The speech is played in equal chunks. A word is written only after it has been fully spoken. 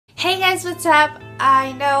Hey guys, what's up?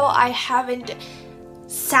 I know I haven't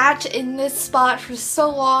sat in this spot for so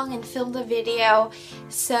long and filmed a video,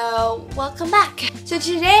 so welcome back. So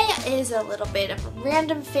today is a little bit of a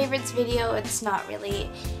random favorites video. It's not really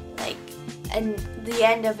like the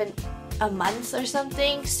end of a month or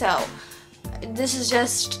something, so this is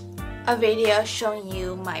just a video showing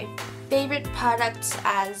you my favorite products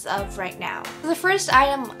as of right now. The first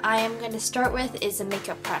item I am going to start with is a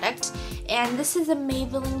makeup product, and this is a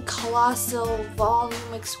Maybelline Colossal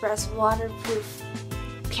Volume Express Waterproof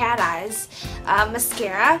Cat Eyes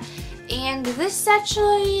mascara, and this is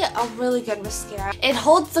actually a really good mascara. It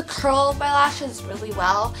holds the curl of my lashes really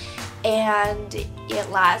well, and it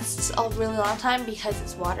lasts a really long time because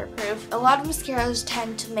it's waterproof. A lot of mascaras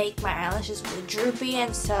tend to make my eyelashes really droopy,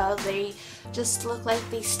 and so they just look like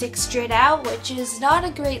they stick straight out, which is not a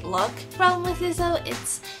great look. The problem with this though,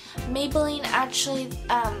 it's Maybelline actually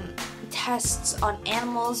tests on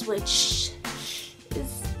animals, which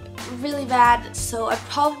is really bad, so I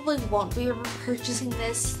probably won't be purchasing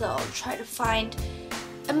this, so I'll try to find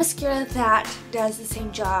a mascara that does the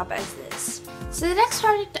same job as this. So the next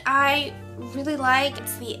product I really like,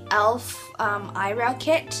 it's the e.l.f. eyebrow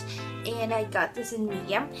kit, and I got this in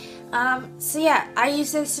medium. So yeah, I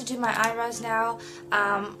use this to do my eyebrows now.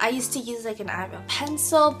 I used to use like an eyebrow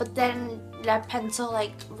pencil, but then that pencil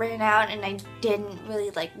like ran out and I didn't really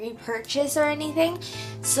like repurchase or anything,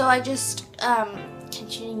 so I just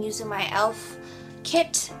continued using my e.l.f.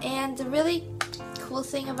 kit. And the really cool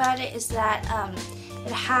thing about it is that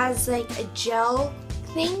it has like a gel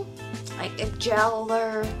thing, like a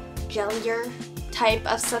jellier type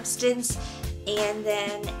of substance, and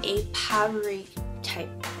then a powdery type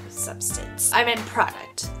of substance. I mean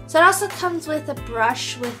product. So it also comes with a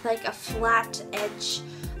brush with like a flat edge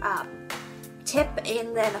tip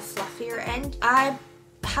and then a fluffier end. I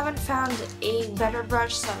haven't found a better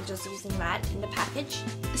brush, so I'm just using that in the package.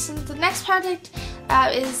 So the next product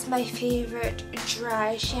is my favorite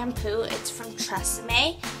dry shampoo. It's from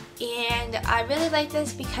Tresemme, and I really like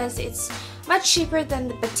this because it's much cheaper than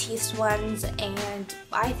the Batiste ones, and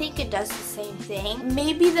I think it does the same thing.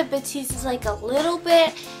 Maybe the Batiste is like a little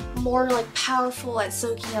bit more like powerful at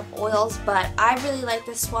soaking up oils, but I really like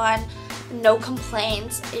this one. No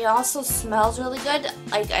complaints. It also smells really good.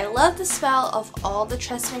 Like, I love the smell of all the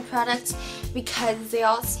Tresemme products because they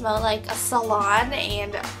all smell like a salon,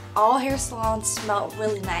 and all hair salons smell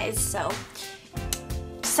really nice, so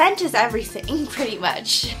scent is everything pretty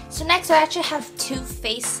much. So next I actually have two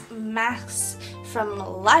face masks from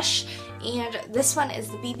Lush, and this one is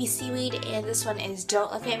the BB Seaweed and this one is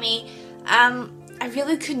Don't Look at Me. I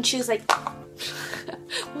really couldn't choose, like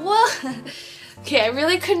what? Okay, I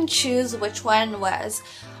really couldn't choose which one was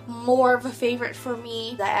more of a favorite for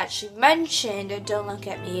me. I actually mentioned Don't Look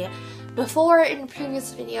at Me before in a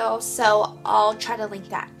previous video, so I'll try to link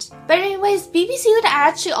that. But anyways, BB Seaweed I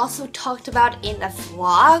actually also talked about in a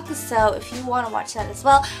vlog, so if you want to watch that as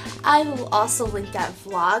well, I will also link that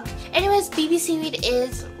vlog. Anyways, BB Seaweed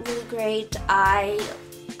is really great. I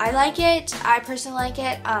like it. I personally like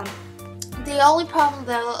it. The only problem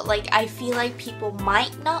though, like I feel like people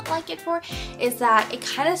might not like it for, is that it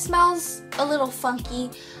kind of smells a little funky.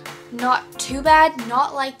 Not too bad,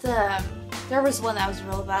 not like there was one that was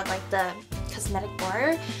real bad, like the cosmetic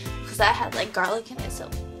water, because that had like garlic in it, so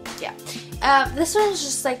yeah. This one is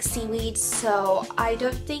just like seaweed, so I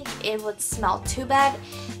don't think it would smell too bad.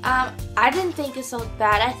 I didn't think it smelled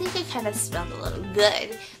bad. I think it kind of smelled a little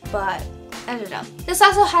good, but I don't know. This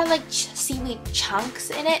also had like seaweed chunks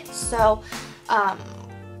in it, so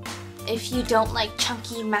if you don't like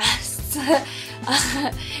chunky masks,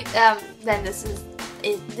 then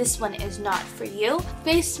this one is not for you.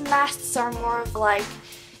 Face masks are more of like,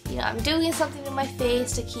 you know, I'm doing something to my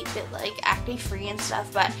face to keep it like acne free and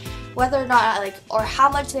stuff, but whether or not like or how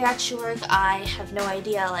much they actually work, I have no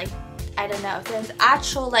idea. Like, I don't know if there's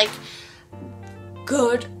actual like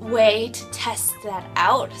good way to test that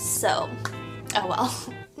out, so oh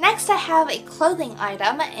well. Next I have a clothing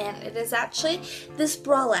item, and it is actually this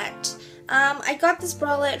bralette. I got this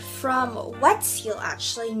bralette from Wet Seal,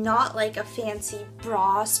 actually, not like a fancy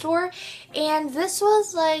bra store, and this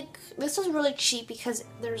was really cheap because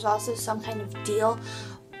there's also some kind of deal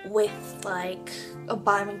with like a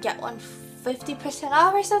buy one get one 50%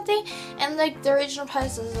 off or something, and like the original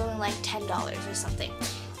price was only like $10 or something.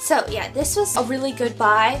 So yeah, this was a really good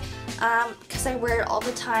buy because I wear it all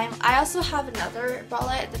the time. I also have another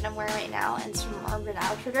bralette that I'm wearing right now, and it's from Urban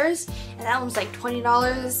Outfitters, and that one's like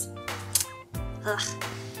 $20. Ugh.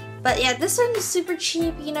 But yeah, this one is super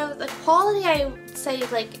cheap. You know, the quality, I would say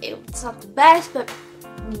like it's not the best, but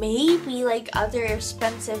maybe like other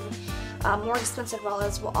expensive more expensive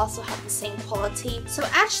rollers will also have the same quality. So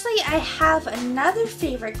actually I have another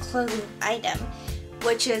favorite clothing item,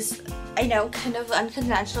 which is, I know, kind of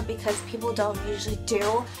unconventional because people don't usually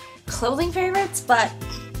do clothing favorites, but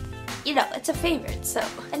you know, it's a favorite. So,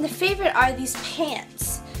 and the favorite are these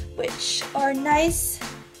pants, which are nice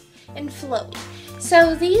and flowy.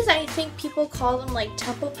 So these, I think people call them like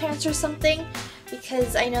temple pants or something,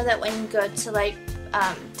 because I know that when you go to like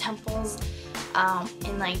temples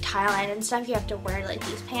in like Thailand and stuff, you have to wear like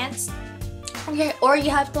these pants. Okay, or you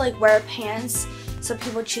have to like wear pants, so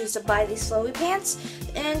people choose to buy these flowy pants.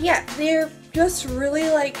 And yeah, they're just really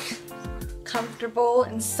like comfortable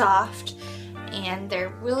and soft, and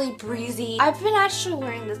they're really breezy. I've been actually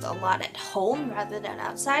wearing this a lot at home rather than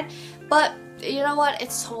outside, but you know what,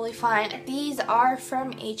 it's totally fine. These are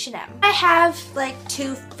from H&M. I have like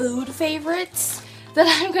 2 food favorites that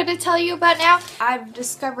I'm going to tell you about now. I've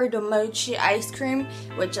discovered a mochi ice cream,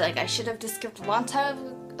 which like I should have discovered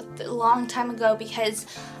a long time ago, because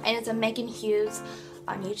I know that Megan Hughes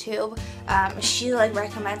on YouTube, she like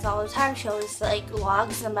recommends all the time. She always like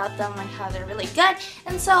vlogs about them, like how they're really good,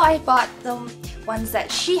 and so I bought the ones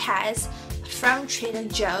that she has from Trader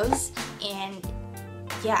Joe's. And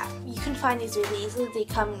yeah, you can find these really easily. They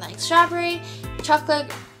come in like strawberry,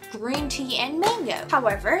 chocolate, green tea, and mango.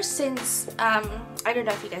 However, since I don't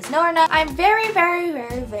know if you guys know or not, I'm very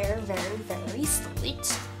slowly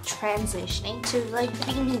transitioning to like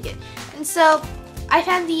being vegan, and so I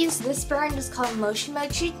found these. This brand is called Mochi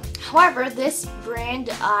Mochi. However, this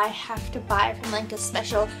brand I have to buy from like a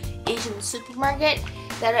special Asian supermarket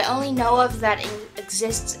that I only know of that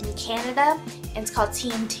exists in Canada, and it's called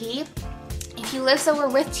TNT. If you live somewhere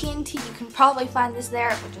with TNT, you can probably find this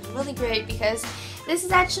there, which is really great because this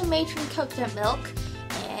is actually made from coconut milk,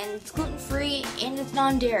 and it's gluten-free and it's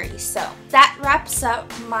non-dairy. So that wraps up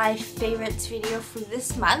my favorites video for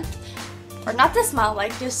this month, or not this month,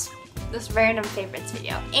 like just this random favorites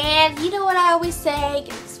video. And you know what I always say,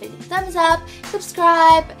 give this video a thumbs up,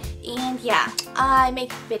 subscribe, and yeah, I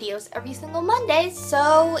make videos every single Monday,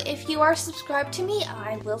 so if you are subscribed to me,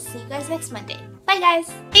 I will see you guys next Monday. Bye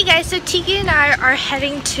guys! Hey guys, so Tegan and I are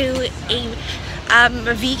heading to a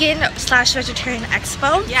vegan/vegetarian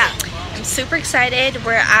expo. Yeah. I'm super excited.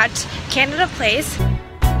 We're at Canada Place.